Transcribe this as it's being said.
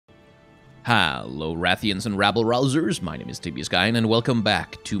Hello, Rathians and rabble-rousers. My name is Tibiuskine, and welcome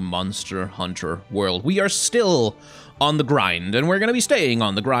back to Monster Hunter World. We are still on the grind, and we're going to be staying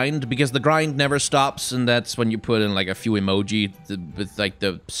on the grind, because the grind never stops, and that's when you put in, like, a few emoji, with, like,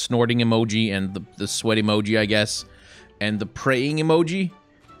 the snorting emoji and the sweat emoji, I guess, and the praying emoji.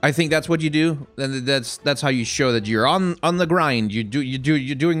 I think that's what you do, and that's how you show that you're on the grind. You're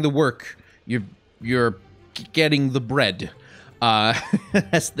doing the work. You're getting the bread.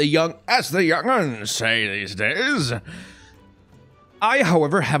 As the young'uns say these days. I,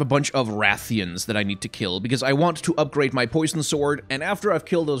 however, have a bunch of Rathians that I need to kill, because I want to upgrade my poison sword, and after I've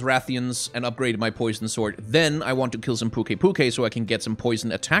killed those Rathians and upgraded my poison sword, then I want to kill some Puke so I can get some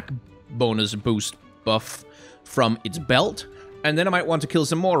poison attack bonus boost buff from its belt. And then I might want to kill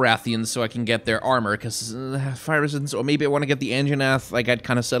some more Rathians so I can get their armor, because fire resistance, or maybe I want to get the Anjanath. Like, I'd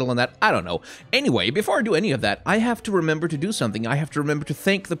kind of settle on that. I don't know. Anyway, before I do any of that, I have to remember to do something. I have to remember to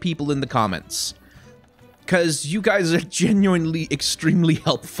thank the people in the comments. Because you guys are genuinely extremely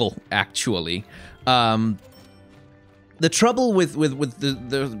helpful, actually. The trouble with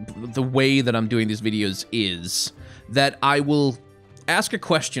the way that I'm doing these videos is that I will ask a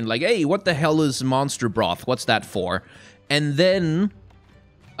question like, hey, what the hell is monster broth? What's that for? And then,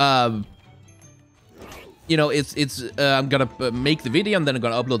 you know, I'm gonna make the video, and then I'm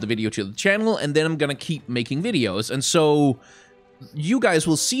gonna upload the video to the channel, and then I'm gonna keep making videos. And so, you guys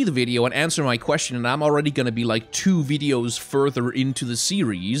will see the video and answer my question, and I'm already gonna be like 2 videos further into the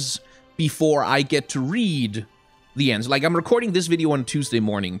series before I get to read the answer. Like, I'm recording this video on Tuesday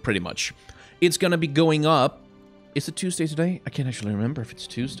morning, pretty much. It's gonna be going up. Is it Tuesday today? I can't actually remember if it's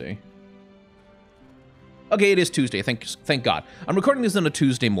Tuesday. Okay, it is Tuesday, thank God. I'm recording this on a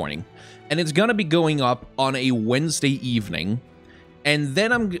Tuesday morning, and it's gonna be going up on a Wednesday evening, and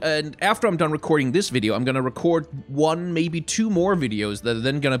then after I'm done recording this video, I'm gonna record 1, maybe 2 more videos that are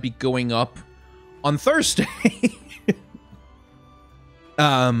then gonna be going up on Thursday.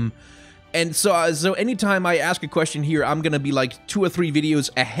 And so anytime I ask a question here, I'm gonna be like 2 or 3 videos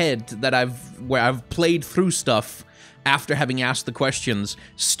ahead that where I've played through stuff after having asked the questions,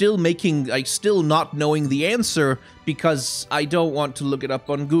 still not knowing the answer because I don't want to look it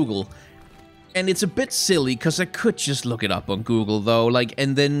up on Google. And it's a bit silly, because I could just look it up on Google, though, like,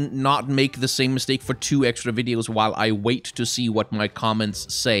 and then not make the same mistake for 2 extra videos while I wait to see what my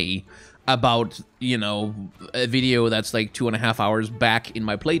comments say about, you know, a video that's like 2.5 hours back in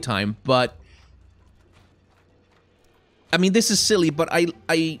my playtime. But I mean, this is silly, but I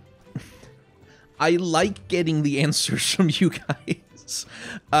like getting the answers from you guys.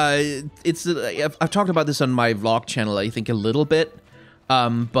 I've talked about this on my vlog channel, I think, a little bit,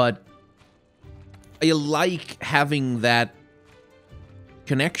 but I like having that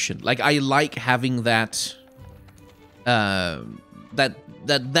connection. Like, I like having that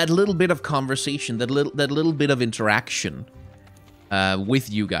that little bit of conversation, that little bit of interaction with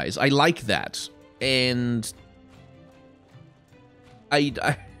you guys. I like that, and I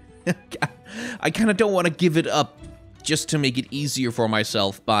kind of don't want to give it up just to make it easier for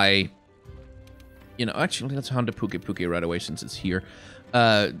myself by, you know, actually, let's hunt a Puke right away since it's here.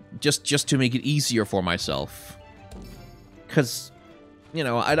 Just to make it easier for myself. Because, you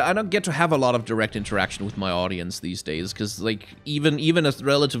know, I don't get to have a lot of direct interaction with my audience these days, because, like, even a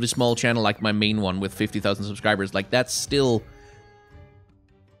relatively small channel like my main one with 50,000 subscribers, like, that's still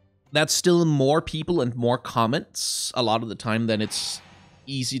more people and more comments a lot of the time than it's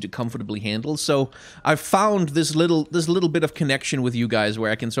easy to comfortably handle. So I've found this little bit of connection with you guys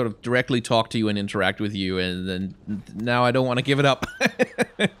where I can sort of directly talk to you and interact with you, and then now I don't want to give it up.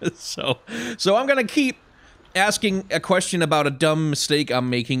 so I'm gonna keep asking a question about a dumb mistake I'm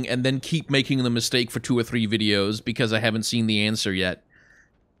making, and then keep making the mistake for 2 or 3 videos because I haven't seen the answer yet.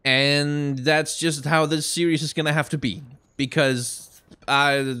 And that's just how this series is gonna have to be, because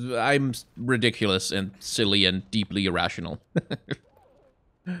I'm ridiculous and silly and deeply irrational.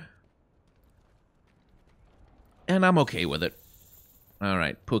 And I'm okay with it.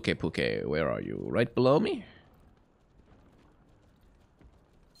 Alright, Puke, where are you? Right below me?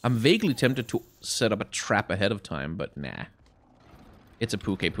 I'm vaguely tempted to set up a trap ahead of time, but nah. It's a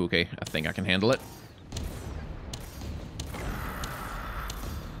Puke. I think I can handle it.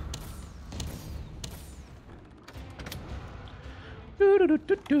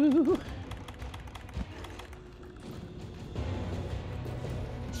 Do-do-do-do-do.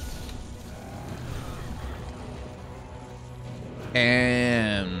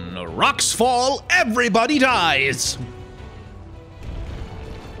 And rocks fall, everybody dies!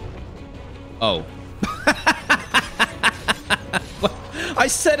 Oh. I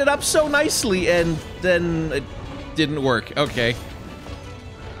set it up so nicely, and then it didn't work. Okay.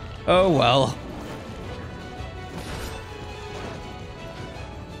 Oh, well.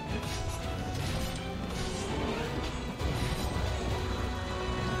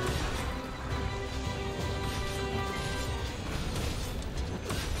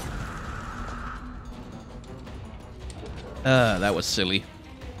 That was silly.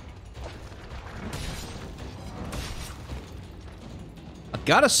 I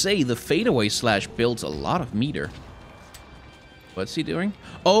gotta say, the fadeaway slash builds a lot of meter. What's he doing?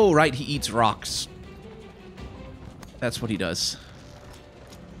 Oh, right, he eats rocks. That's what he does.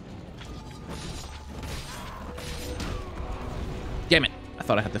 Damn it. I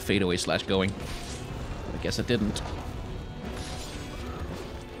thought I had the fadeaway slash going. But I guess I didn't.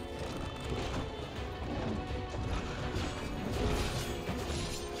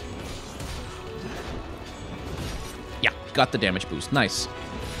 Yeah, got the damage boost. Nice.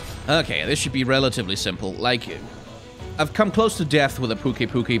 Okay, this should be relatively simple. Like, I've come close to death with a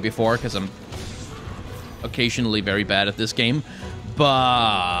Pinkie before, because I'm occasionally very bad at this game. But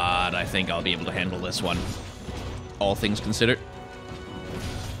I think I'll be able to handle this one, all things considered.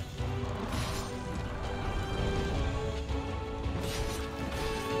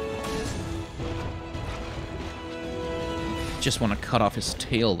 Just want to cut off his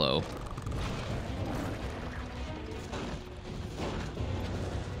tail, though.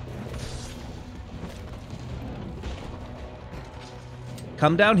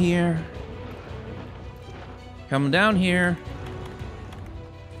 Come down here. Come down here.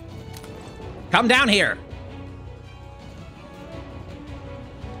 Come down here!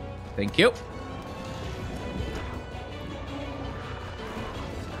 Thank you.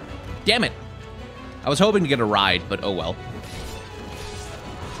 Damn it. I was hoping to get a ride, but oh well.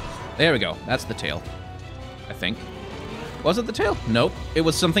 There we go. That's the tail, I think. Was it the tail? Nope. It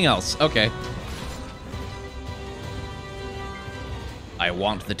was something else. Okay. I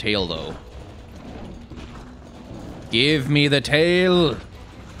want the tail, though. Give me the tail.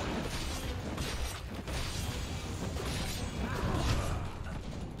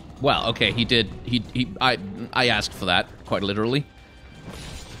 Well, okay, he did. I asked for that, quite literally.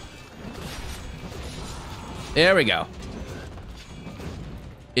 There we go.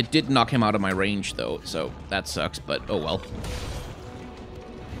 It did knock him out of my range, though, so that sucks, but oh well.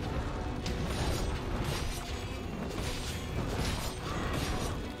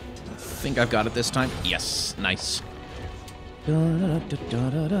 I think I've got it this time. Yes, nice. Why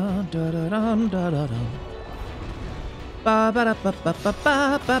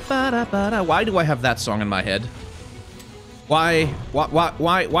do I have that song in my head? Why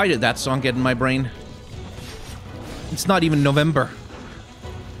did that song get in my brain? It's not even November.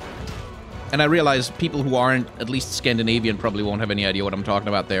 And I realize people who aren't at least Scandinavian probably won't have any idea what I'm talking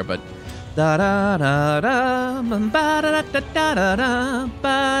about there, but...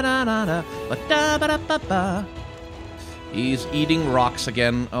 He's eating rocks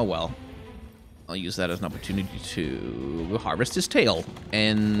again. Oh well. I'll use that as an opportunity to harvest his tail.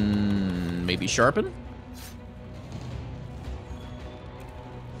 And maybe sharpen?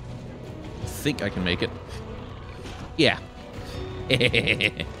 I think I can make it. Yeah.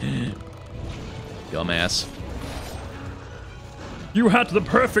 Dumbass. You had the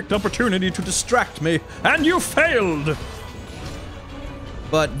perfect opportunity to distract me, and you failed!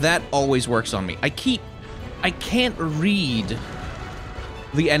 But that always works on me. I can't read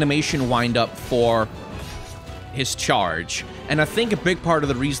the animation wind up for his charge. And I think a big part of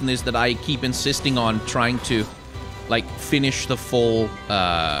the reason is that I keep insisting on trying to, like, finish the full,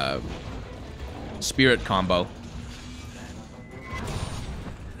 spirit combo.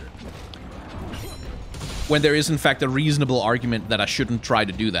 When there is, in fact, a reasonable argument that I shouldn't try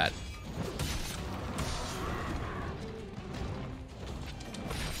to do that.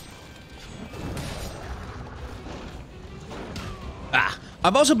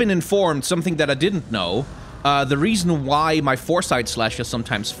 I've also been informed something that I didn't know. The reason why my foresight slashes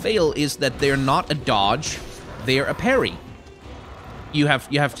sometimes fail is that they're not a dodge, they're a parry. You have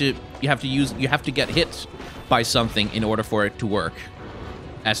to get hit by something in order for it to work,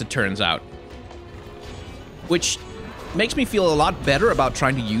 as it turns out. Which makes me feel a lot better about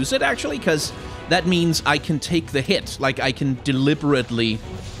trying to use it, actually, because that means I can take the hit. Like, I can deliberately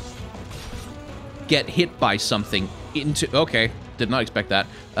get hit by something into... Okay, did not expect that.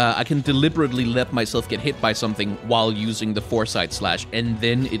 I can deliberately let myself get hit by something while using the foresight slash, and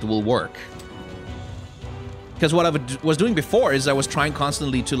then it will work. Because what I was doing before is I was trying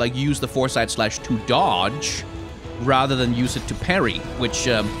constantly to, like, use the foresight slash to dodge, rather than use it to parry, which...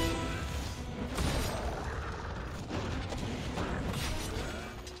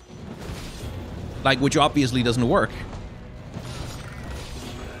 which obviously doesn't work.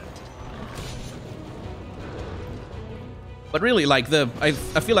 But really, like, I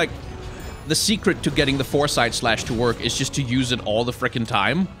feel like the secret to getting the Foresight Slash to work is just to use it all the frickin'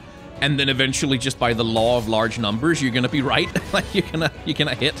 time. And then eventually, just by the law of large numbers, you're gonna be right. Like, you're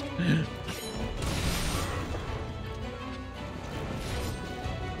gonna hit.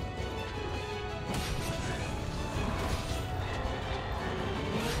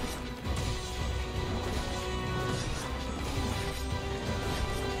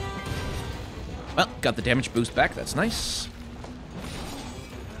 Well, got the damage boost back. That's nice.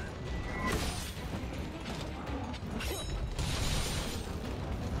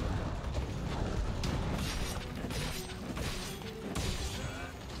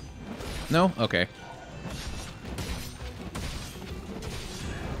 No? Okay.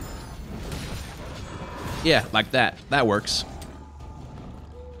 Yeah, like that. That works.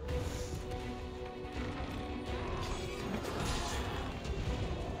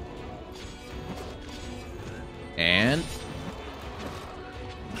 And...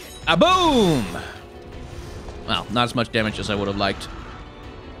 a boom! Well, not as much damage as I would have liked.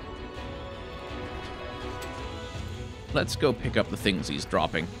 Let's go pick up the things he's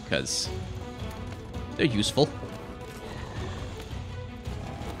dropping, because they're useful.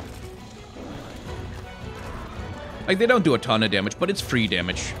 Like, they don't do a ton of damage, but it's free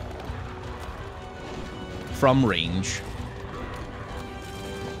damage. From range.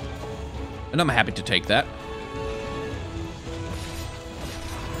 And I'm happy to take that.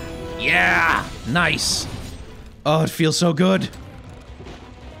 Yeah! Nice! Oh, it feels so good.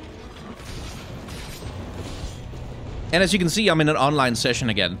 And as you can see, I'm in an online session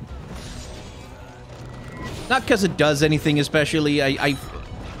again. Not because it does anything especially.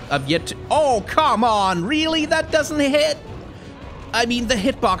 I've yet to... Oh, come on! Really? That doesn't hit? I mean, the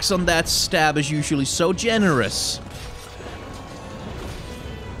hitbox on that stab is usually so generous.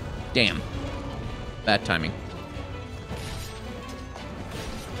 Damn. Bad timing.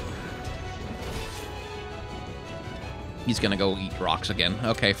 He's gonna go eat rocks again.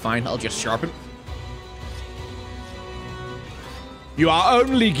 Okay, fine. I'll just sharpen. You are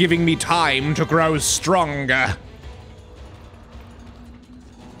only giving me time to grow stronger.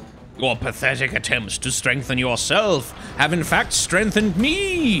 Your pathetic attempts to strengthen yourself have in fact strengthened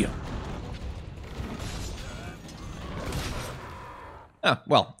me. Oh,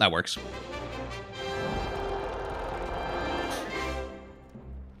 well, that works.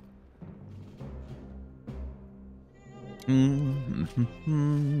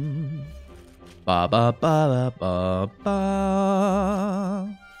 Ba ba ba ba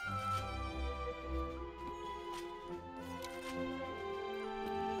ba.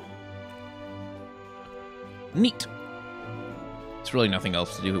 Neat. It's really nothing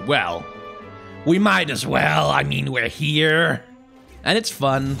else to do. Well, we might as well. I mean, we're here. And it's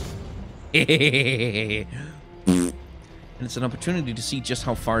fun. And it's an opportunity to see just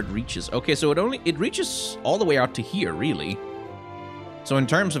how far it reaches. Okay, so it reaches all the way out to here, really. So in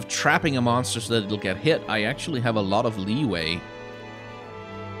terms of trapping a monster so that it'll get hit, I actually have a lot of leeway.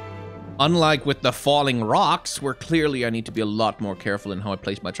 Unlike with the falling rocks, where clearly I need to be a lot more careful in how I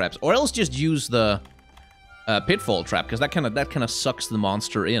place my traps. Or else just use the pitfall trap, because that kind of sucks the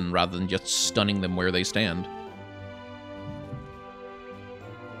monster in rather than just stunning them where they stand.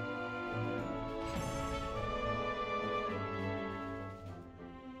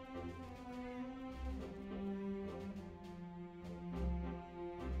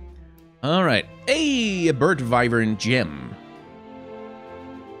 Alright. Hey, a bird wyvern gem.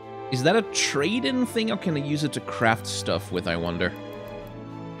 Is that a trade-in thing, or can I use it to craft stuff with, I wonder?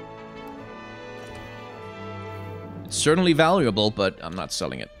 It's certainly valuable, but I'm not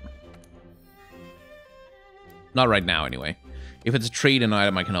selling it. Not right now, anyway. If it's a trade-in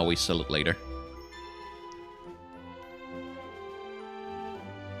item, I can always sell it later.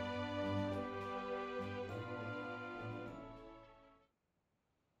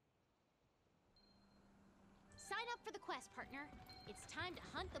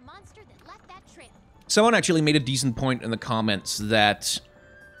 Someone actually made a decent point in the comments that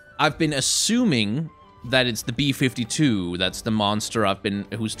I've been assuming that it's the B-52 that's the monster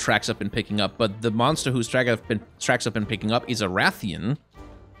whose tracks I've been picking up, but the monster whose tracks I've been picking up is a Rathian,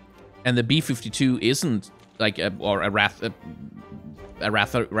 and the B-52 isn't like a Rathian,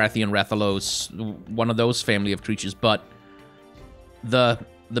 Rathalos, one of those family of creatures, but the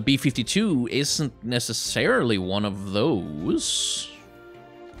B-52 isn't necessarily one of those.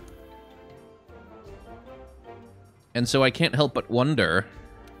 And so I can't help but wonder.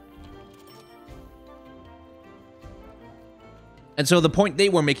 And so the point they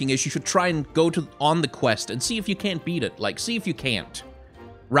were making is you should try and go on the quest and see if you can't beat it. Like, see if you can't.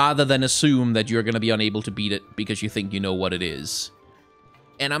 rather than assume that you're going to be unable to beat it because you think you know what it is.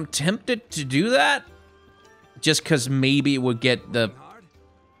 And I'm tempted to do that, just because maybe it would get the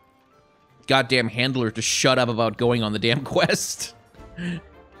goddamn handler to shut up about going on the damn quest.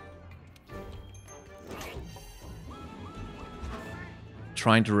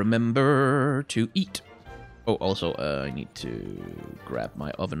 Trying to remember to eat. Oh, also, I need to grab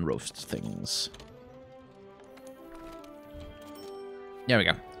my oven roast things. There we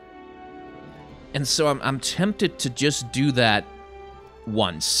go. And so I'm tempted to just do that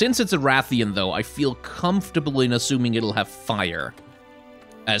once. Since it's a Rathian, though, I feel comfortable in assuming it'll have fire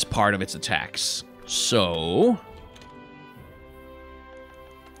as part of its attacks. So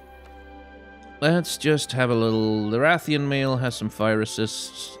let's just have a little... The Rathian male has some fire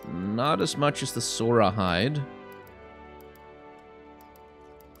assists. Not as much as the Sora hide.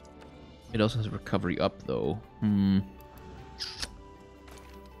 It also has recovery up, though.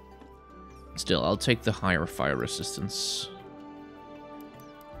 Still, I'll take the higher fire resistance.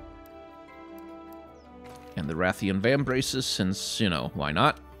 And the Rathian Vambraces, since, you know, why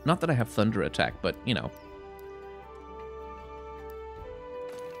not? Not that I have Thunder Attack, but, you know.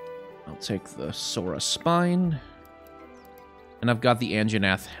 I'll take the Sora Spine. And I've got the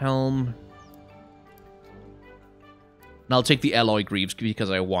Anjanath Helm. And I'll take the Alloy Greaves because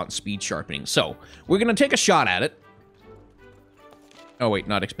I want speed sharpening. So, we're going to take a shot at it. Oh, wait,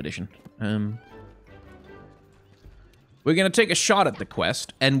 not Expedition. We're going to take a shot at the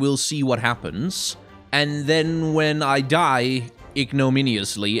quest, and we'll see what happens. And then when I die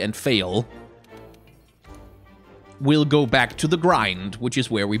ignominiously and fail, we'll go back to the grind, which is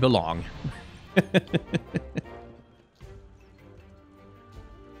where we belong.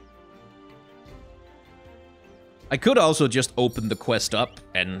 I could also just open the quest up,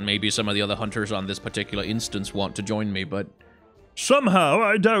 and maybe some of the other hunters on this particular instance want to join me, but... Somehow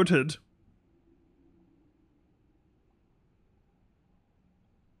I doubted.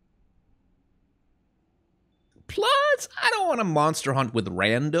 Plus, I don't want to monster hunt with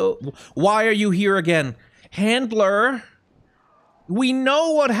rando. Why are you here again? Handler, we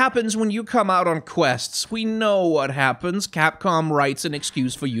know what happens when you come out on quests. We know what happens. Capcom writes an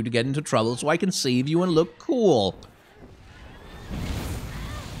excuse for you to get into trouble so I can save you and look cool.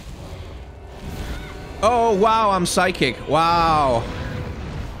 Oh, wow, I'm psychic. Wow.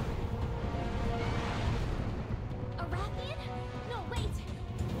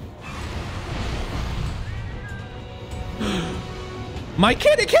 My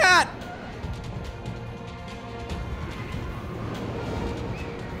kitty cat!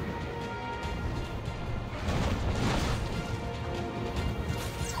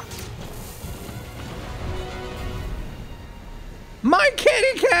 My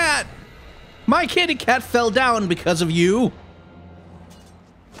kitty cat! My kitty cat fell down because of you.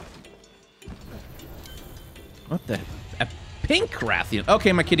 What the? A pink Rathian.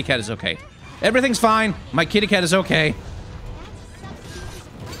 Okay, my kitty cat is okay. Everything's fine. My kitty cat is okay.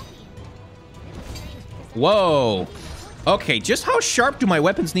 Whoa. Okay, just how sharp do my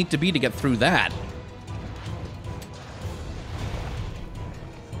weapons need to be to get through that?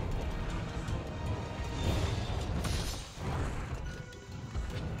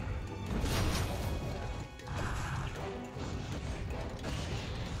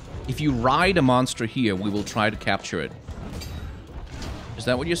 If you ride a monster here, we will try to capture it. Is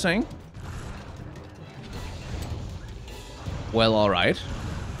that what you're saying? Well, all right.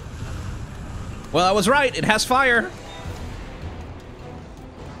 Well, I was right. It has fire.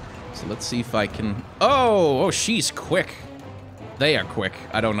 So let's see if I can... Oh, she's quick. They are quick.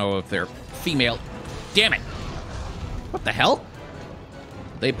 I don't know if they're female. Damn it. What the hell?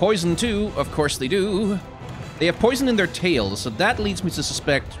 They poison too. Of course they do. They have poison in their tails, so that leads me to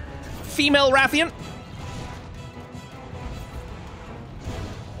suspect... Female Rathian?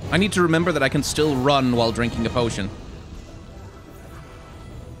 I need to remember that I can still run while drinking a potion.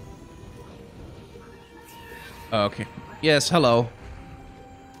 Okay. Yes, hello.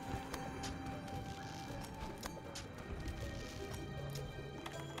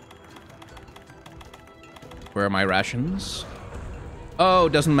 Where are my rations? Oh,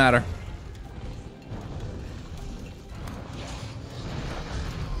 doesn't matter.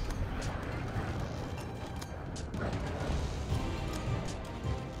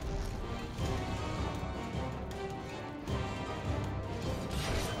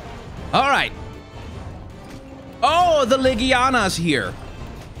 All right. Oh, the Legiana's here.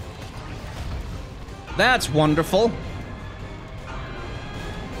 That's wonderful.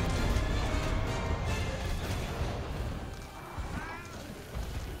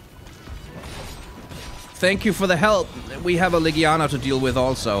 Thank you for the help. We have a Legiana to deal with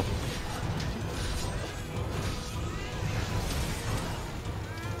also.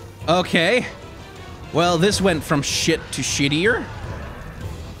 Okay. Well, this went from shit to shittier.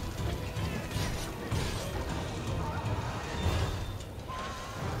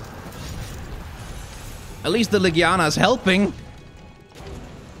 At least the Legiana's helping.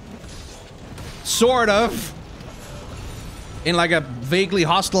 Sort of. In like a vaguely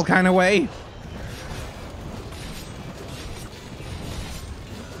hostile kind of way.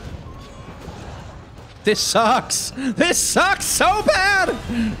 This sucks. This sucks so bad.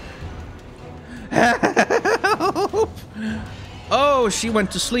 Help. Oh, she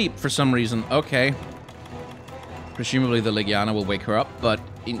went to sleep for some reason. Okay. Presumably the Legiana will wake her up, but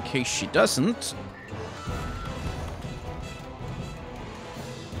in case she doesn't...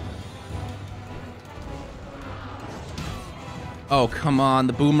 Oh, come on.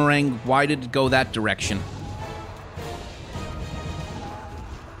 The boomerang. Why did it go that direction?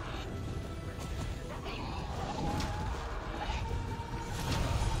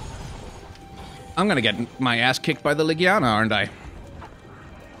 I'm gonna get my ass kicked by the Legiana, aren't I?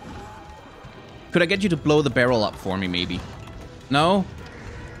 Could I get you to blow the barrel up for me, maybe? No?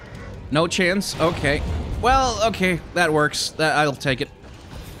 No chance? Okay. Well, okay. That works. I'll take it.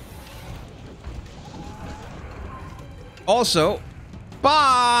 Also,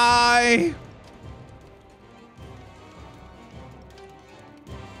 bye!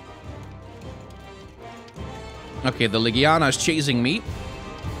 Okay, the Legiana is chasing me.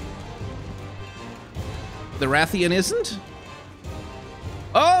 The Rathian isn't?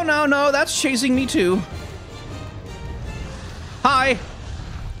 Oh, no, that's chasing me too. Hi!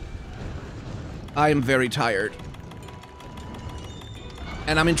 I am very tired.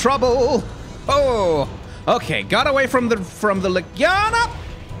 And I'm in trouble! Oh! Okay, got away from the Legiana!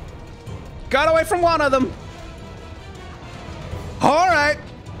 Got away from one of them! Alright!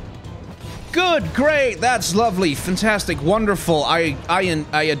 Good, great, that's lovely, fantastic, wonderful. I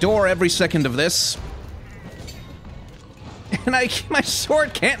adore every second of this. And my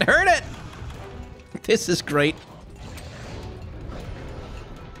sword can't hurt it! This is great.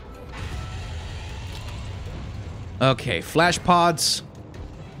 Okay, flash pods.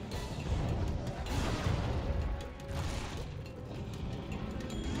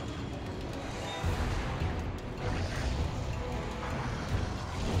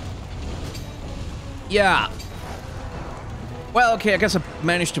 Yeah. Well, okay, I guess I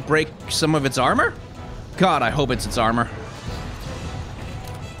managed to break some of its armor? God, I hope it's its armor.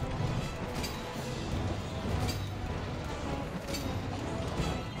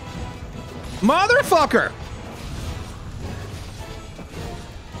 Motherfucker!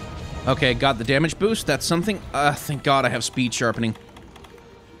 Okay, got the damage boost. That's something. Thank God I have speed sharpening.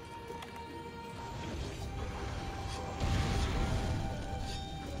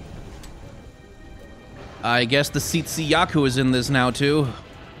 I guess the CEST Yaku is in this now, too.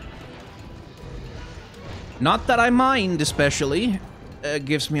 Not that I mind, especially.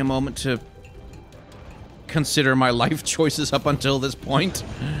 Gives me a moment to consider my life choices up until this point.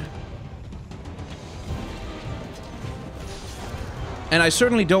 And I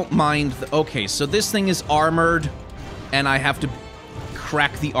certainly don't mind okay, so this thing is armored, and I have to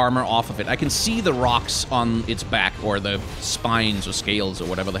crack the armor off of it. I can see the rocks on its back, or the spines or scales, or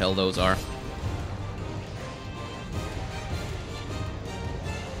whatever the hell those are.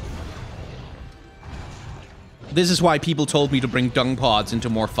 This is why people told me to bring dung pods into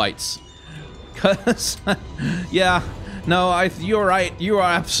more fights. 'Cause, yeah, no, you're right. You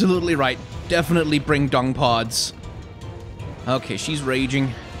are absolutely right. Definitely bring dung pods. Okay, she's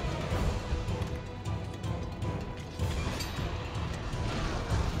raging.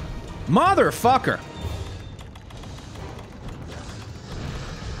 Motherfucker!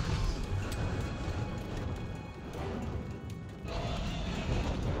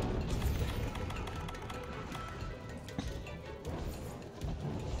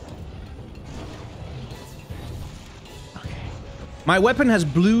 Okay. My weapon has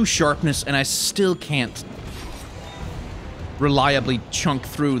blue sharpness, and I still can't reliably chunk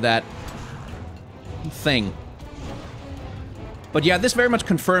through that thing. But yeah, this very much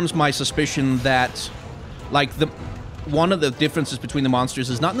confirms my suspicion that, like, one of the differences between the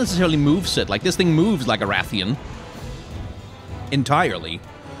monsters is not necessarily moveset. Like, this thing moves like a Rathian entirely,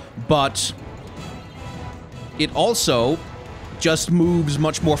 but it also just moves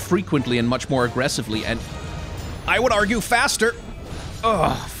much more frequently and much more aggressively, and I would argue faster.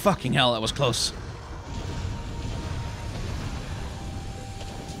 Oh, fucking hell, that was close.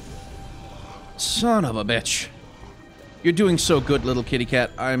 Son of a bitch. You're doing so good, little kitty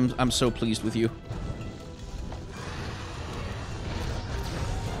cat. I'm so pleased with you.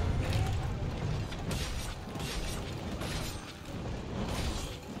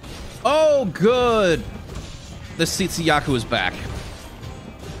 Oh, good. The Tsitsuyaku is back.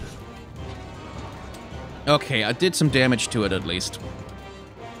 Okay, I did some damage to it at least.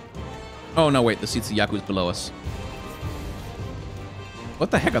 Oh, no, wait. The Tsitsuyaku is below us.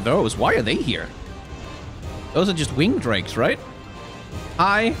 What the heck are those? Why are they here? Those are just winged drakes, right?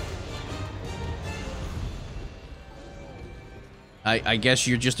 Hi. I guess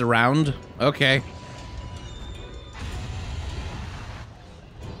you're just around? Okay.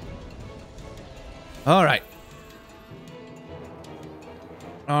 Alright.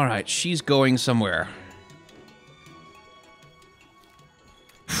 Alright, she's going somewhere.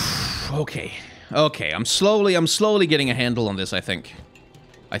 Okay. Okay, I'm slowly getting a handle on this, I think.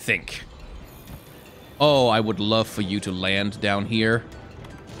 Oh, I would love for you to land down here.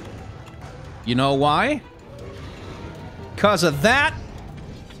 You know why? 'Cause of that?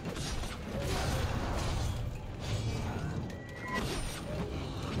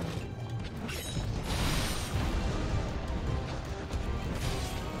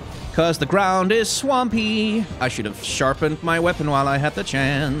 Cause the ground is swampy. I should have sharpened my weapon while I had the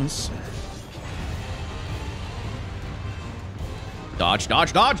chance. Dodge,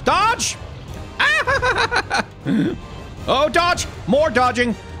 dodge, dodge, dodge! Oh, dodge! More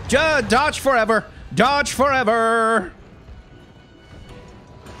dodging! Dodge forever! Dodge forever!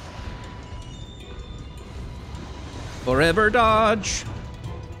 Forever dodge.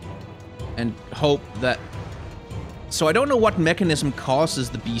 And hope that... So I don't know what mechanism causes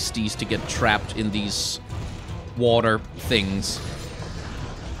the beasties to get trapped in these water things.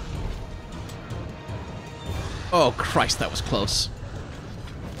 Oh, Christ, that was close.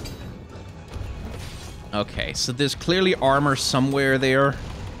 Okay, so there's clearly armor somewhere there.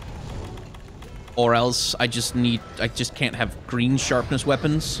 Or else I just can't have green sharpness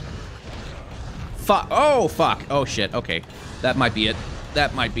weapons. Fuck. Oh, fuck. Oh, shit. Okay. That might be it.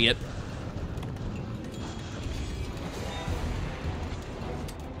 That might be it.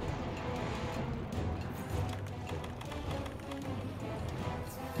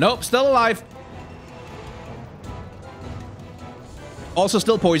 Nope, still alive. Also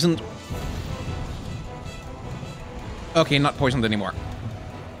still poisoned. Okay, not poisoned anymore.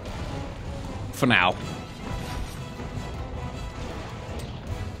 For now.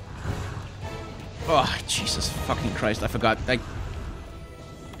 Oh, Jesus fucking Christ, I forgot. I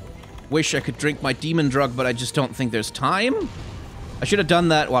wish I could drink my demon drug, but I just don't think there's time. I should have done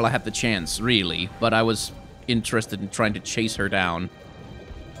that while I had the chance, really, but I was interested in trying to chase her down.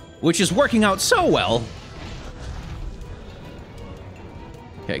 Which is working out so well.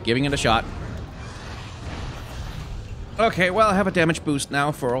 Okay, giving it a shot. Okay, well, I have a damage boost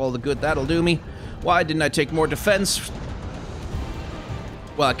now for all the good that'll do me. Why didn't I take more defense?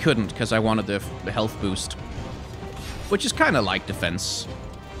 Well, I couldn't, because I wanted the health boost. Which is kind of like defense.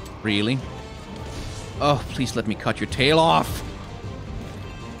 Really. Oh, please let me cut your tail off.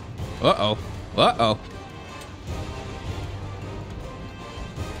 Uh-oh. Uh-oh.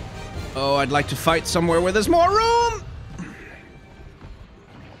 Oh, I'd like to fight somewhere where there's more room!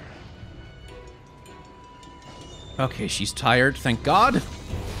 Okay, she's tired, thank God.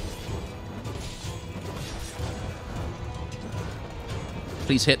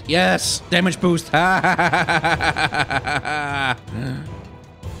 Please hit. Yes! Damage boost!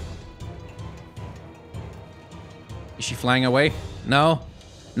 Is she flying away? No?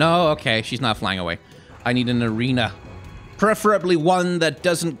 No? Okay, she's not flying away. I need an arena. Preferably one that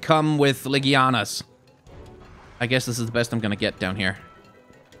doesn't come with Legianas. I guess this is the best I'm gonna get down here.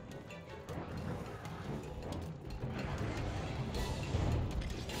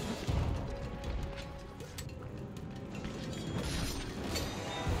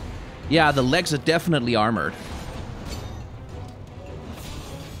 Yeah, the legs are definitely armored.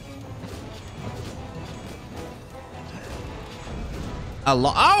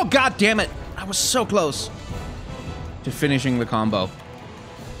 Oh, God damn it! I was so close to finishing the combo.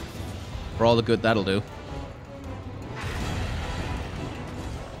 For all the good that'll do.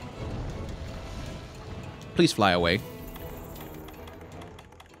 Please fly away.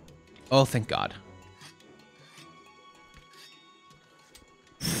 Oh, thank God.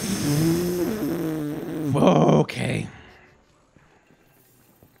 Okay.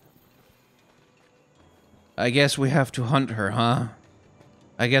 I guess we have to hunt her, huh?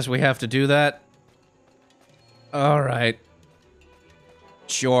 I guess we have to do that? Alright.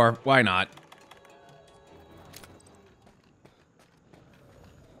 Sure, why not?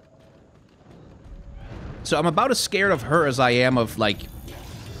 So I'm about as scared of her as I am of, like...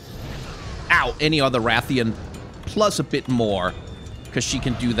 Ow! Any other Rathian, plus a bit more. Because she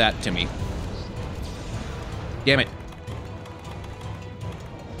can do that to me. Damn it.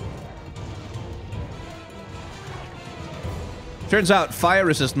 Turns out fire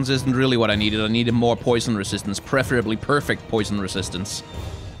resistance isn't really what I needed. I needed more poison resistance, preferably perfect poison resistance.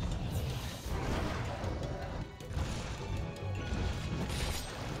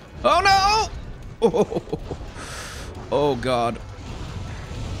 Oh no! Oh, oh god.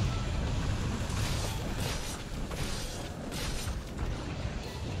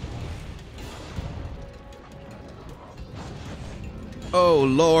 Oh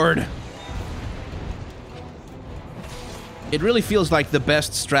lord. It really feels like the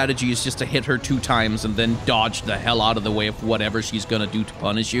best strategy is just to hit her 2 times and then dodge the hell out of the way of whatever she's gonna do to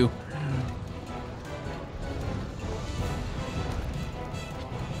punish you.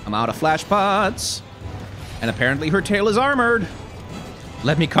 I'm out of flash pots. And apparently her tail is armored.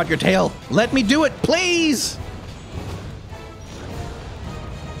 Let me cut your tail. Let me do it, please!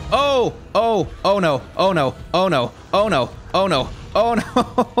 Oh! Oh! Oh no! Oh no! Oh no! Oh no! Oh no! Oh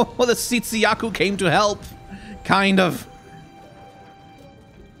no! The Sitsuyaku came to help. Kind of.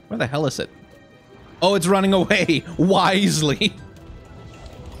 Where the hell is it? Oh, it's running away. Wisely.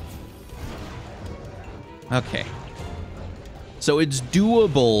 Okay. So it's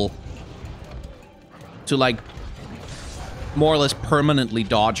doable to, like, more or less permanently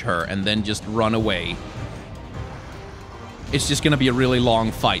dodge her and then just run away. It's just gonna be a really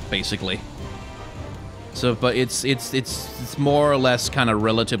long fight, basically. So, but it's more or less kind of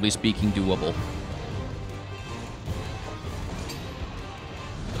relatively speaking doable.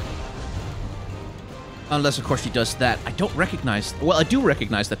 Unless, of course, she does that. I don't recognize... Well, I do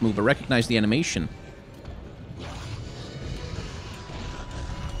recognize that move. I recognize the animation.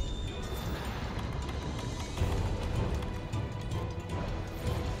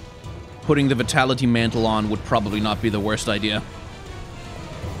 Putting the Vitality Mantle on would probably not be the worst idea.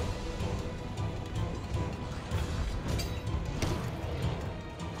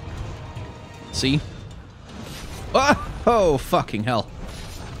 See? Oh, fucking hell.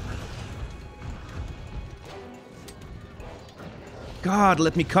 God,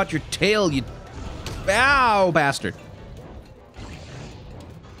 let me cut your tail, you... Ow, bastard.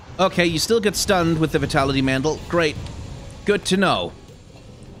 Okay, you still get stunned with the Vitality Mantle. Great. Good to know.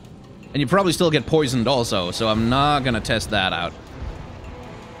 And you probably still get poisoned also, so I'm not gonna test that out.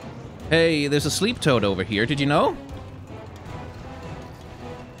 Hey, there's a sleep toad over here. Did you know?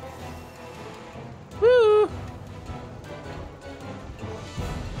 Woo!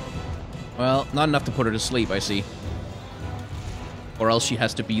 Well, not enough to put her to sleep, I see. Or else she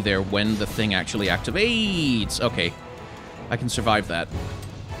has to be there when the thing actually activates. Okay. I can survive that.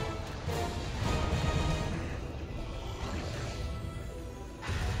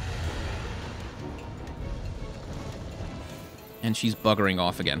 And she's buggering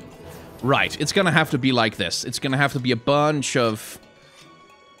off again. Right. It's gonna have to be like this. It's gonna have to be a bunch of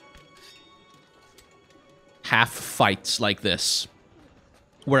half fights like this,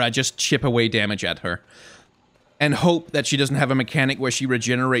 where I just chip away damage at her. And hope that she doesn't have a mechanic where she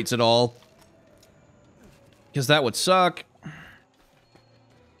regenerates at all. Because that would suck.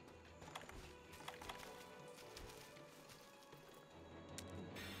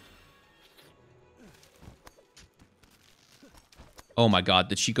 Oh my god,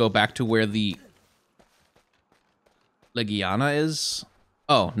 did she go back to where the Legiana is?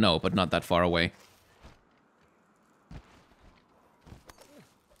 Oh, no, but not that far away. Is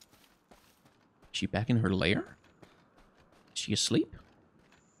she back in her lair? Is she asleep?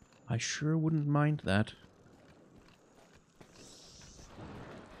 I sure wouldn't mind that.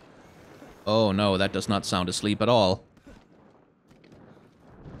 Oh no, that does not sound asleep at all.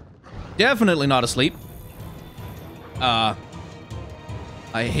 Definitely not asleep. I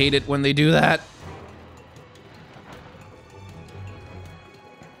hate it when they do that.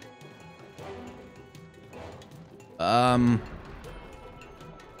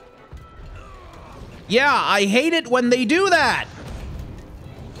 Yeah, I hate it when they do that.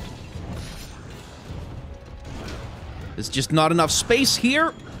 There's just not enough space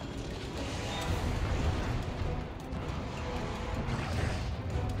here.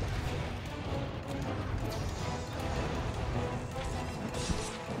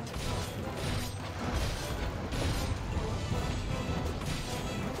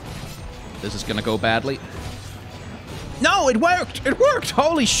 This is gonna go badly. No, it worked! It worked!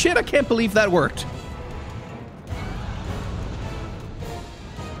 Holy shit, I can't believe that worked.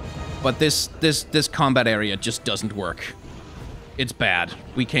 But this combat area just doesn't work. It's bad.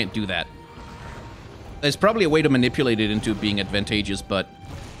 We can't do that. There's probably a way to manipulate it into being advantageous, but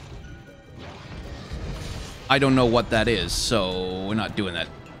I don't know what that is, so we're not doing that.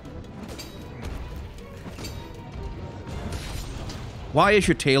 Why is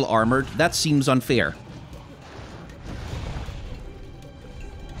your tail armored? That seems unfair.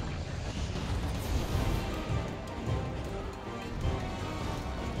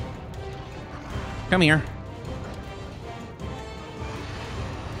 Come here.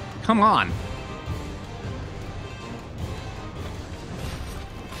 Come on.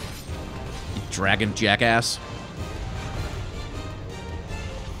 You dragon jackass.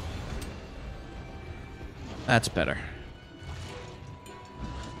 That's better.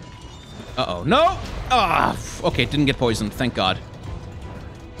 Uh-oh. No! Ah! Okay, didn't get poisoned. Thank God.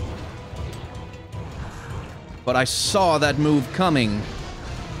 But I saw that move coming.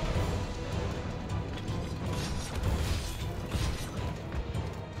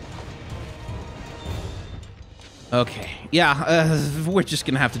 Okay. Yeah, we're just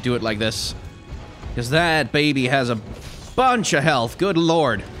gonna have to do it like this. Because that baby has a bunch of health. Good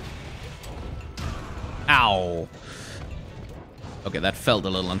lord. Ow. Okay, that felt a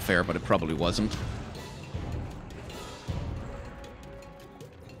little unfair, but it probably wasn't.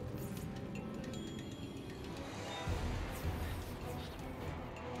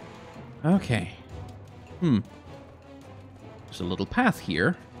 Okay. There's a little path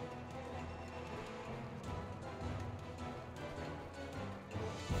here.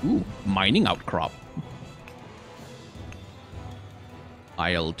 Ooh, mining outcrop.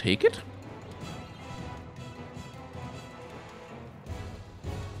 I'll take it.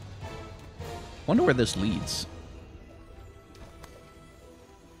 Wonder where this leads.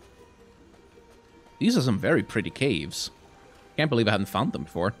 These are some very pretty caves. Can't believe I hadn't found them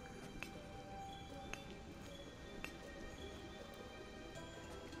before.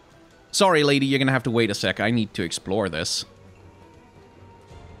 Sorry, lady, you're gonna have to wait a sec. I need to explore this.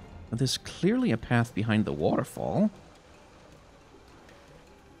 There's clearly a path behind the waterfall.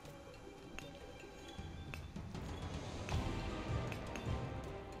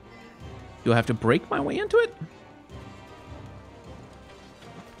 Do I have to break my way into it?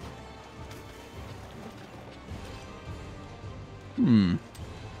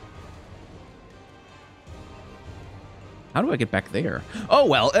 How do I get back there? Oh,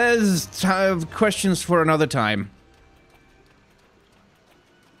 well, questions for another time.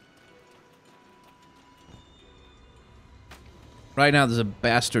 Right now, there's a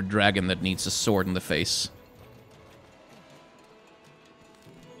bastard dragon that needs a sword in the face.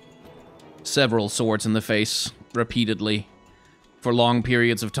 Several swords in the face, repeatedly, for long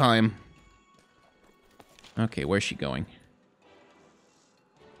periods of time. Okay, where's she going?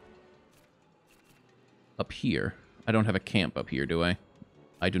 Up here. I don't have a camp up here, do I?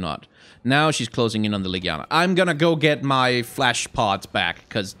 I do not. Now she's closing in on the Legiana. I'm gonna go get my flash pods back,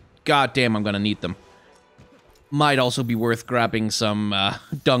 because goddamn, I'm gonna need them. Might also be worth grabbing some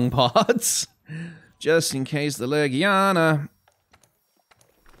dung pods, just in case the Legiana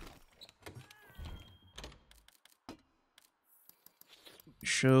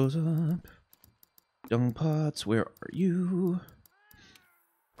shows up. Dung pods, where are you?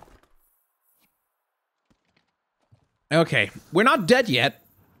 Okay, we're not dead yet.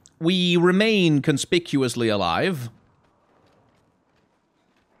 We remain conspicuously alive.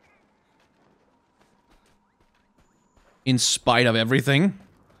 In spite of everything.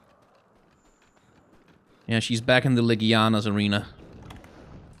 Yeah, she's back in the Legiana's arena.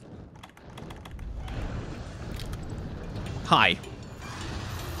 Hi.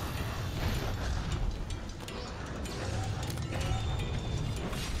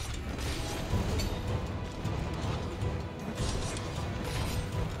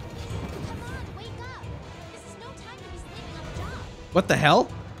 What the hell?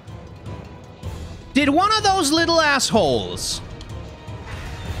 Did one of those little assholes...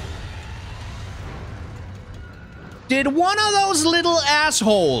 Did one of those little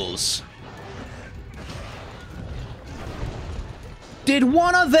assholes... Did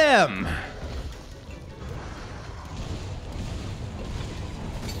one of them...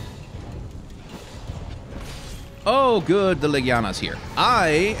 Oh, good, the Legiana's here.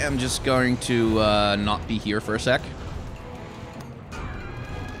 I am just going to not be here for a sec.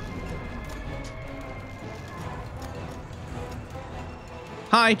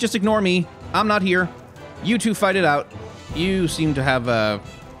 Hi, just ignore me. I'm not here. You two fight it out. You seem to have a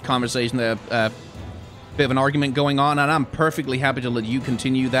conversation, a bit of an argument going on, and I'm perfectly happy to let you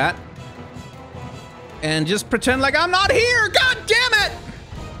continue that. And just pretend like I'm not here! God damn it!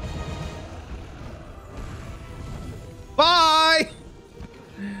 Bye!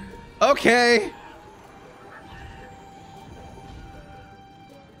 Okay.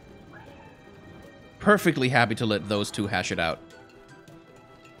 Perfectly happy to let those two hash it out.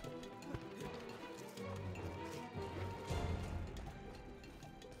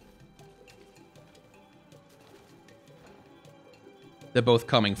 They're both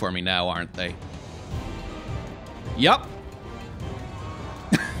coming for me now, aren't they? Yup.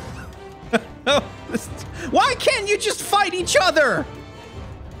 Why can't you just fight each other?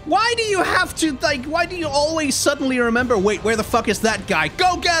 Why do you have to, like, why do you always suddenly remember, wait, where the fuck is that guy?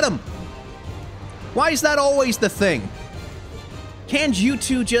 Go get him! Why is that always the thing? Can't you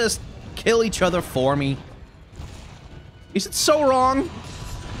two just kill each other for me? Is it so wrong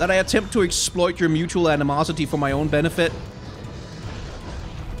that I attempt to exploit your mutual animosity for my own benefit?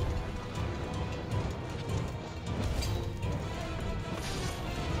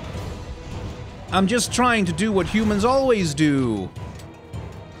 I'm just trying to do what humans always do.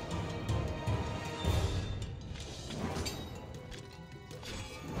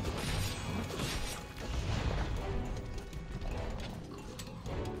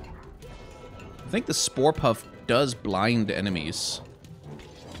 I think the Spore Puff does blind enemies.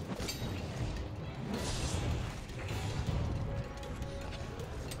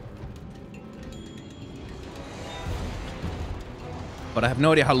 But I have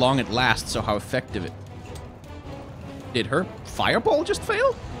no idea how long it lasts or how effective it... Did her fireball just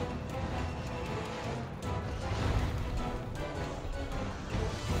fail?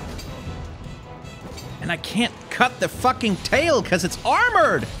 And I can't cut the fucking tail because it's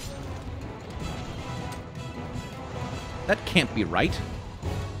armored! That can't be right.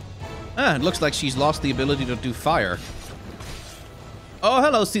 Ah, it looks like she's lost the ability to do fire. Oh,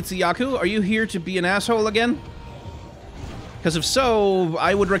 hello, Tsitsuyaku. Are you here to be an asshole again? Because if so,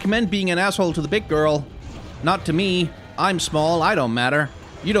 I would recommend being an asshole to the big girl. Not to me. I'm small. I don't matter.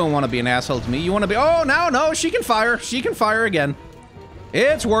 You don't want to be an asshole to me. You want to be... Oh, no, she can fire. She can fire again.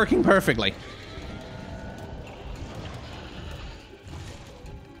 It's working perfectly.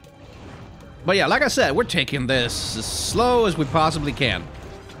 But yeah, like I said, we're taking this as slow as we possibly can.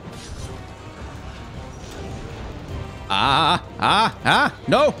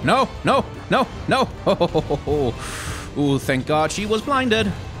 No. Ooh, thank God she was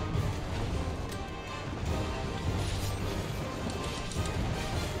blinded.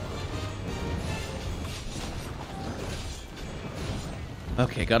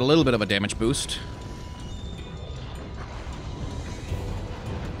 Okay, got a little bit of a damage boost.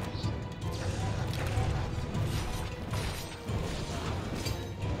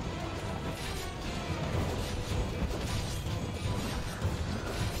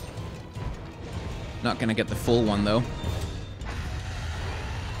 Not gonna get the full one, though.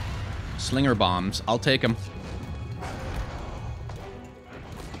 Slinger bombs. I'll take them.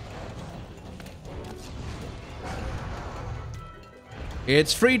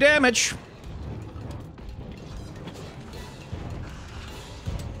 It's free damage.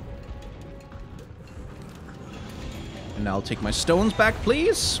 And I'll take my stones back,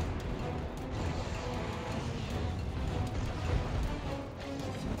 please.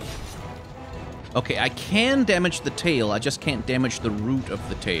 Okay, I can damage the tail. I just can't damage the root of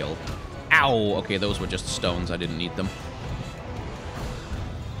the tail. Ow! Okay, those were just stones. I didn't need them.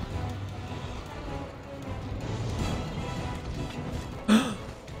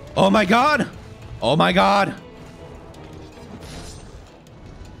 Oh my god! Oh my god!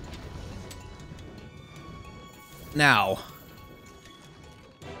 Now.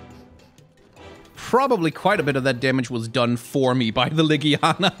 Probably quite a bit of that damage was done for me by the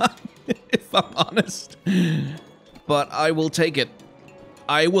Ligiana. If I'm honest. But I will take it.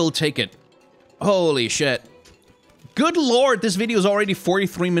 I will take it. Holy shit. Good lord, this video is already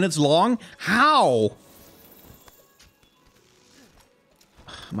 43 minutes long? How?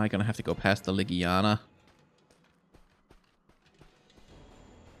 Am I gonna have to go past the Ligiana?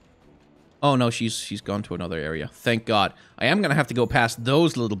 Oh no, she's gone to another area. Thank God. I am gonna have to go past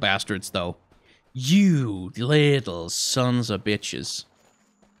those little bastards, though. You little sons of bitches.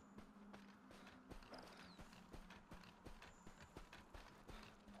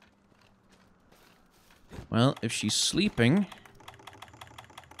 Well, if she's sleeping,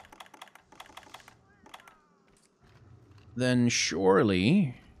 then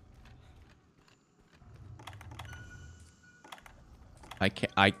surely I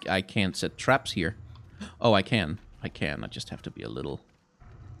can't set traps here. Oh, I can. I just have to be a little...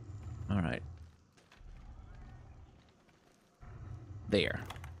 Alright. There.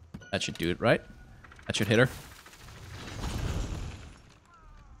 That should do it, right? That should hit her.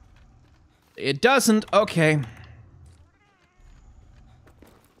 It doesn't. Okay.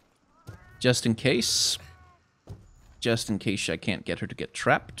 Just in case. Just in case I can't get her to get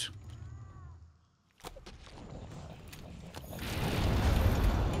trapped.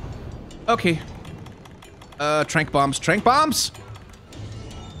 Okay. Trank bombs. Trank bombs!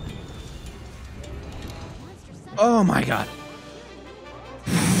 Oh my god.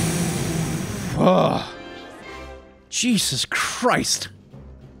 Oh. Jesus Christ.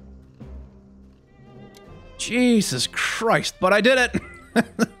 Jesus Christ, but I did it!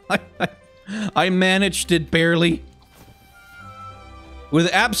 I managed it barely. With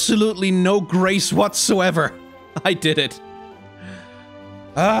absolutely no grace whatsoever. I did it.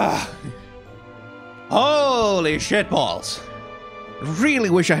 Ah. Holy shitballs.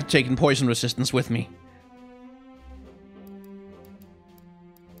 Really wish I had taken poison resistance with me.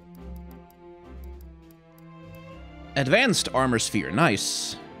 Advanced armor sphere,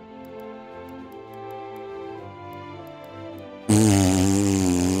 nice.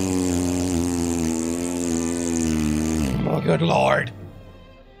 Oh, good lord.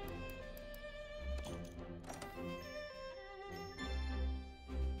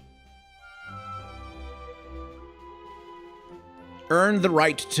 Earn the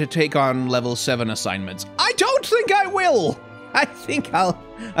right to take on level 7 assignments. I don't think I will. I think I'll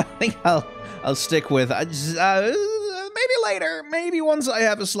stick with maybe later. Maybe once I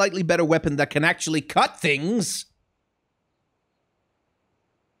have a slightly better weapon that can actually cut things.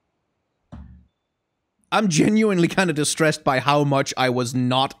 I'm genuinely kind of distressed by how much I was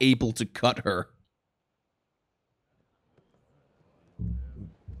not able to cut her.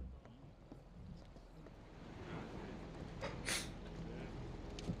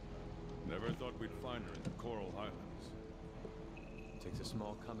 Never thought we'd find her in the Coral Highlands. It takes a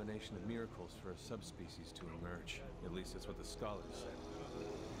small combination of miracles for a subspecies to emerge. At least that's what the scholars say.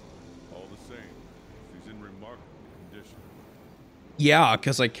 All the same, she's in remarkable condition. Yeah,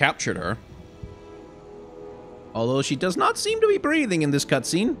 because I captured her. Although she does not seem to be breathing in this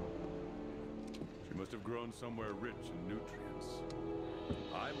cutscene. She must have grown somewhere rich in nutrients.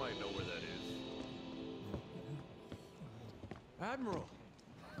 I might know where that is. Admiral!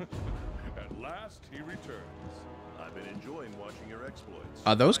 At last, he returns. I've been enjoying watching your exploits.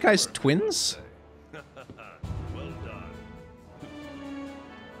 Are those guys twins? Well done.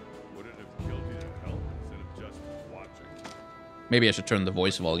 Would it have killed you to help instead of just watching? Maybe I should turn the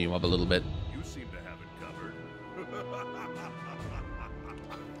voice volume up a little bit. You seem to have it covered.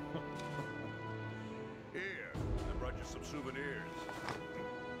 Here, I brought you some souvenirs.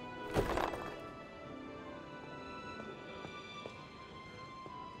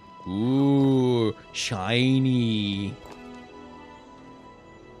 Ooh, shiny.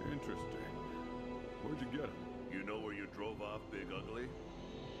 Interesting. Where'd you get them? You know where you drove off, Big Ugly?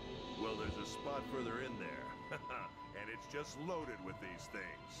 Well, there's a spot further in there. And it's just loaded with these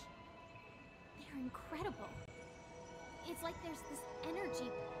things. They're incredible. It's like there's this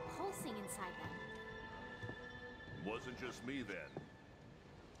energy pulsing inside them. Wasn't just me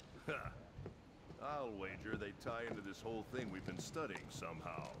then. I'll wager they tie into this whole thing we've been studying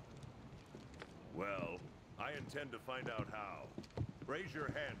somehow. Well, I intend to find out how. Raise your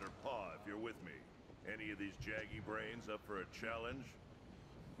hand or paw if you're with me. Any of these jaggy brains up for a challenge?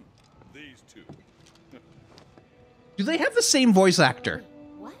 These two. Do they have the same voice actor?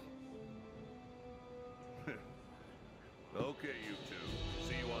 What? Okay, you two.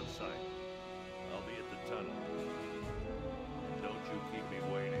 See you on site. I'll be at the tunnel. Don't you keep me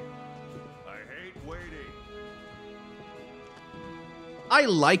waiting. I hate waiting. I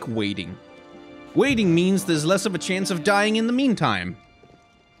like waiting. Waiting means there's less of a chance of dying in the meantime.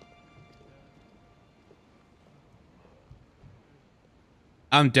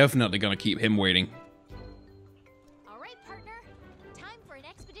 I'm definitely gonna keep him waiting. All right, partner. Time for an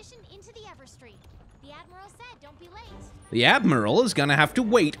expedition into the Everstream. The Admiral said don't be late. The Admiral is gonna have to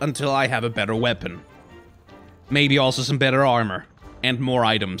wait until I have a better weapon. Maybe also some better armor. And more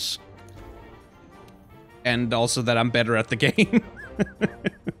items. And also that I'm better at the game.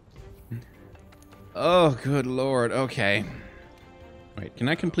 Oh, good lord. Okay. Wait, can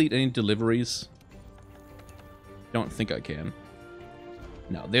I complete any deliveries? Don't think I can.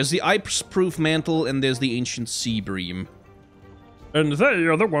 No, there's the ice-proof mantle and there's the ancient sea bream. And they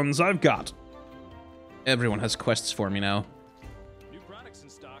are the ones I've got. Everyone has quests for me now. New products in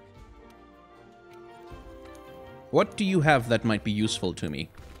stock. What do you have that might be useful to me?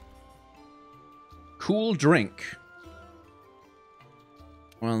 Cool drink.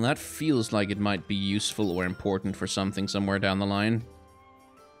 Well, that feels like it might be useful or important for something somewhere down the line.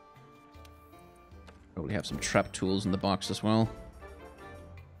 Probably have some trap tools in the box as well.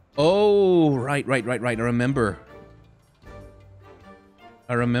 Oh, right. I remember.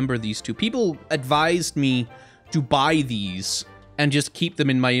 I remember these two. People advised me to buy these and just keep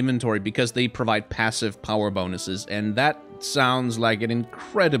them in my inventory because they provide passive power bonuses, and that sounds like an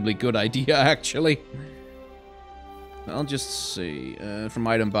incredibly good idea, actually. I'll just see. From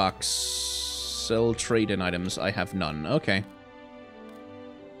item box, sell trade-in items. I have none. Okay.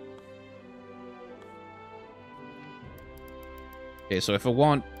 Okay, so if I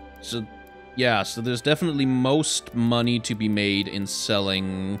want to Yeah, so there's definitely most money to be made in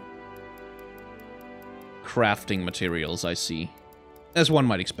selling crafting materials, I see. As one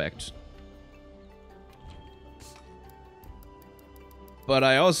might expect. But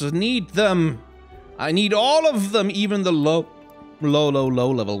I also need them. I need all of them, even the low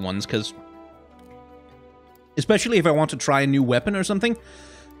level ones, because especially if I want to try a new weapon or something,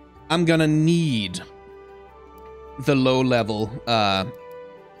 I'm gonna need the low level,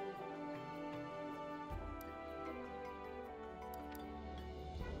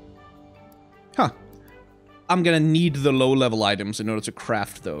 I'm gonna need the low-level items in order to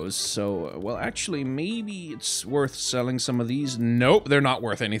craft those, so... Well, actually, maybe it's worth selling some of these. Nope, they're not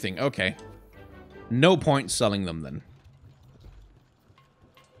worth anything. Okay. No point selling them, then.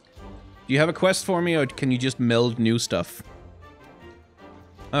 Do you have a quest for me, or can you just meld new stuff?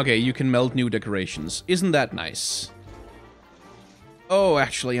 Okay, you can meld new decorations. Isn't that nice? Oh,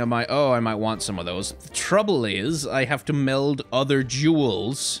 actually, I might want some of those. The trouble is, I have to meld other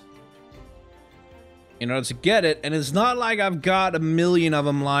jewels in order to get it, and it's not like I've got a million of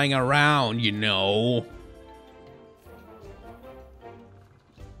them lying around, you know.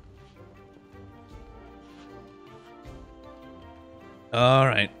 All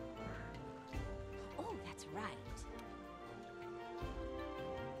right. Oh, that's right.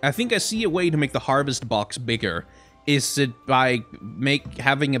 I think I see a way to make the harvest box bigger. Is it by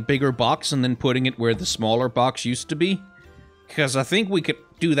having a bigger box and then putting it where the smaller box used to be? Because I think we could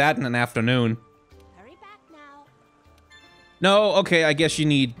do that in an afternoon. Hurry back now. No, okay, I guess you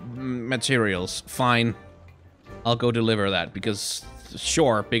need materials. Fine. I'll go deliver that, because,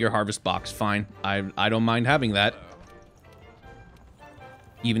 sure, bigger harvest box, fine. I don't mind having that.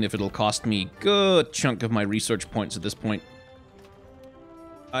 Even if it'll cost me a good chunk of my research points at this point.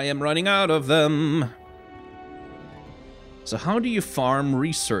 I am running out of them. So how do you farm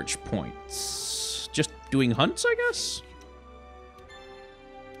research points? Just doing hunts, I guess?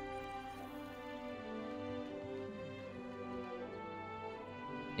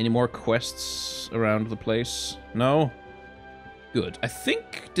 Any more quests around the place? No? Good. I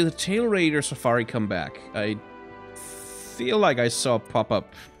think... Did the Tail Raider Safari come back? I feel like I saw it pop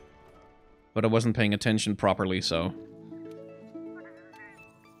up. But I wasn't paying attention properly, so...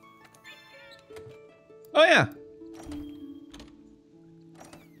 Oh, yeah!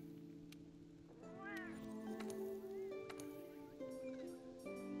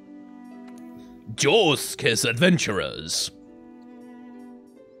 Josuke's Adventurers!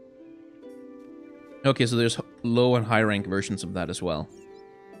 Okay, so there's low and high rank versions of that as well.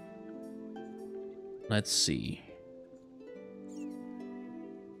 Let's see.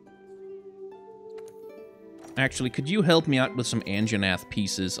 Actually, could you help me out with some Anjanath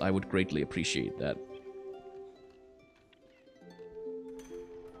pieces? I would greatly appreciate that.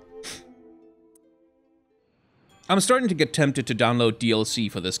 I'm starting to get tempted to download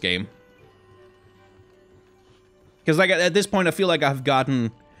DLC for this game. Because like at this point I feel like I've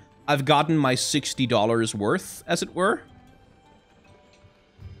gotten my $60 worth, as it were.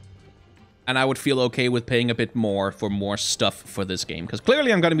 And I would feel okay with paying a bit more for more stuff for this game. Because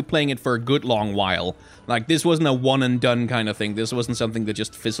clearly I'm going to be playing it for a good long while. Like, this wasn't a one and done kind of thing. This wasn't something that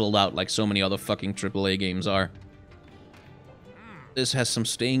just fizzled out like so many other fucking AAA games are. This has some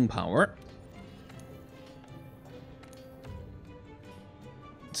staying power.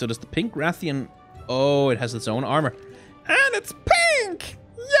 So does the pink Rathian... Oh, it has its own armor. And it's pink!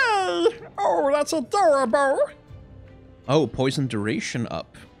 Yay! Oh, that's adorable! Oh, poison duration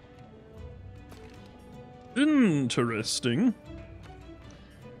up. Interesting.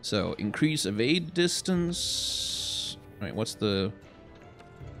 So, increase evade distance. Alright, what's the...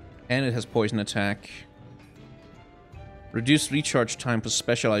 And it has poison attack. Reduce recharge time for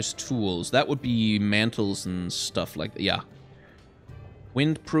specialized tools. That would be mantles and stuff like that. Yeah.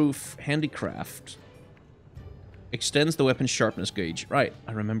 Windproof handicraft. Extends the weapon's sharpness gauge. Right,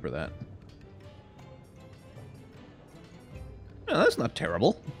 I remember that. Oh, that's not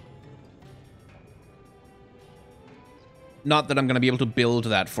terrible. Not that I'm going to be able to build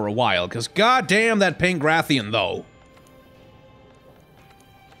that for a while, because goddamn that pink Rathian, though.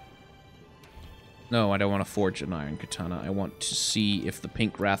 No, I don't want to forge an iron katana. I want to see if the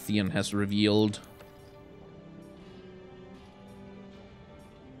pink Rathian has revealed...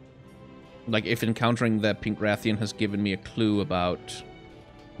 Like, if encountering that pink Rathian has given me a clue about...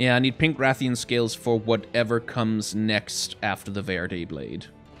 Yeah, I need pink Rathian scales for whatever comes next after the Verde Blade.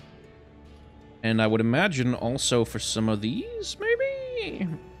 And I would imagine also for some of these, maybe?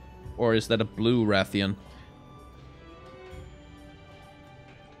 Or is that a blue Rathian?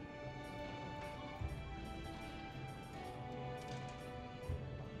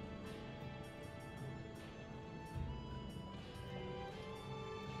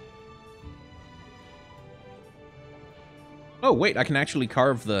 Oh, wait, I can actually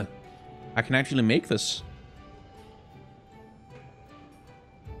carve the... I can actually make this.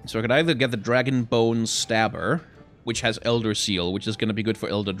 So I could either get the Dragon Bone Stabber, which has Elder Seal, which is going to be good for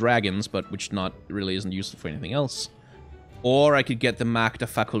Elder Dragons, but which not really isn't useful for anything else. Or I could get the Magda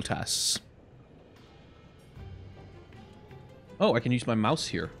Facultas. Oh, I can use my mouse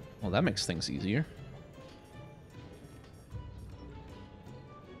here. Well, that makes things easier.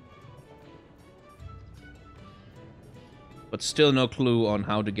 But still no clue on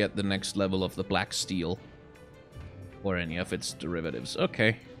how to get the next level of the Black Steel. Or any of its derivatives.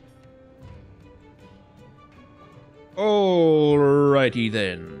 Okay. Alrighty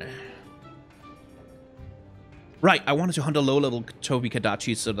then. Right, I wanted to hunt a low-level Tobi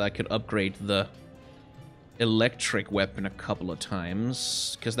Kadachi so that I could upgrade the electric weapon a couple of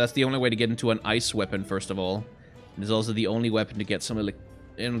times. Because that's the only way to get into an ice weapon, first of all. And it's also the only weapon to get some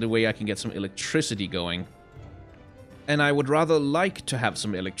only way I can get some electricity going. And I would rather like to have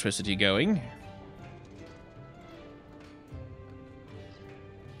some electricity going.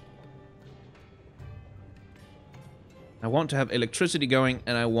 I want to have electricity going,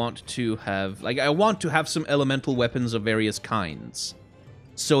 and I want to have... Like, I want to have some elemental weapons of various kinds.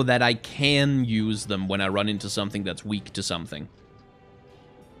 So that I can use them when I run into something that's weak to something.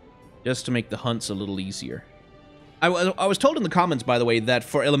 Just to make the hunts a little easier. I was told in the comments, by the way, that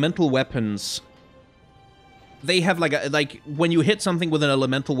for elemental weapons... They have, like, when you hit something with an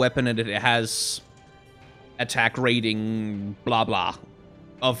elemental weapon and it has attack rating, blah, blah,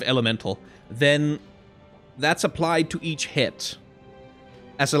 of elemental, then that's applied to each hit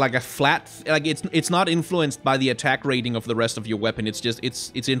as like a flat, like, it's not influenced by the attack rating of the rest of your weapon. It's just,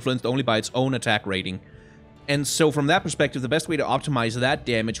 it's influenced only by its own attack rating. And so from that perspective, the best way to optimize that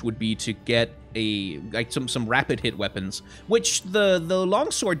damage would be to get like some rapid hit weapons, which the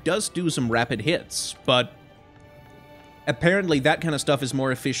longsword does do some rapid hits, but apparently that kind of stuff is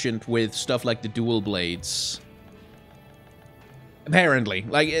more efficient with stuff like the dual blades. Apparently.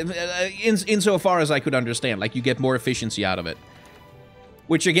 Like, insofar as I could understand. Like, you get more efficiency out of it.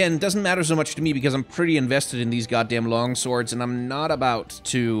 Which, again, doesn't matter so much to me because I'm pretty invested in these goddamn longswords, and I'm not about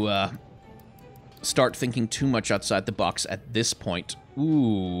to start thinking too much outside the box at this point.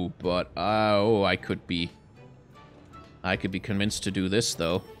 Ooh, but, oh, I could be convinced to do this,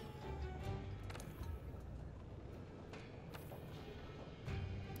 though.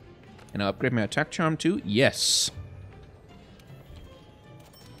 And I'll upgrade my attack charm too? Yes.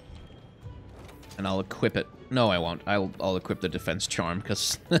 And I'll equip it. No, I won't. I'll equip the defense charm,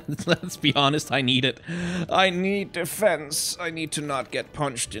 because, let's be honest, I need it. I need defense. I need to not get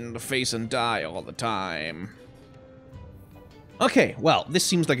punched in the face and die all the time. Okay, well, this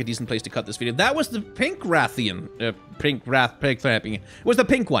seems like a decent place to cut this video. That was the pink Rathian. Pink It was the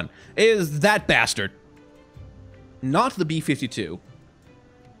pink one. Is that bastard. Not the B-52.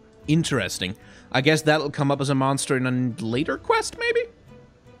 Interesting. I guess that'll come up as a monster in a later quest, maybe?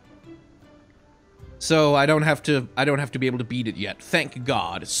 So I don't have to be able to beat it yet. Thank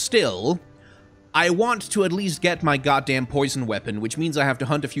God. Still, I want to at least get my goddamn poison weapon, which means I have to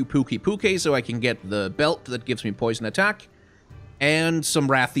hunt a few Puke so I can get the belt that gives me poison attack, and some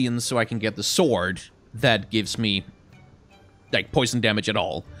Rathians so I can get the sword that gives me, like, poison damage at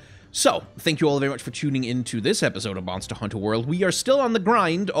all. So, thank you all very much for tuning into this episode of Monster Hunter World. We are still on the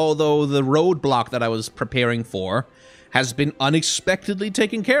grind, although the roadblock that I was preparing for has been unexpectedly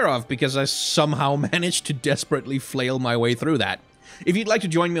taken care of because I somehow managed to desperately flail my way through that. If you'd like to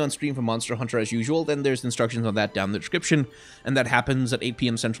join me on stream for Monster Hunter as usual, then there's instructions on that down in the description, and that happens at 8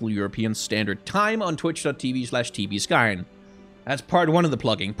 p.m. Central European Standard Time on twitch.tv/tbskyn. That's part one of the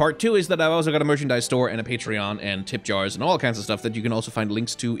plugging. Part two is that I've also got a merchandise store and a Patreon and tip jars and all kinds of stuff that you can also find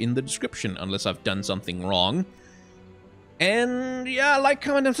links to in the description, unless I've done something wrong. And yeah, like,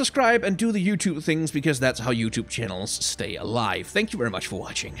 comment, and subscribe, and do the YouTube things, because that's how YouTube channels stay alive. Thank you very much for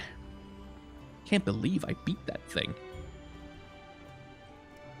watching. Can't believe I beat that thing.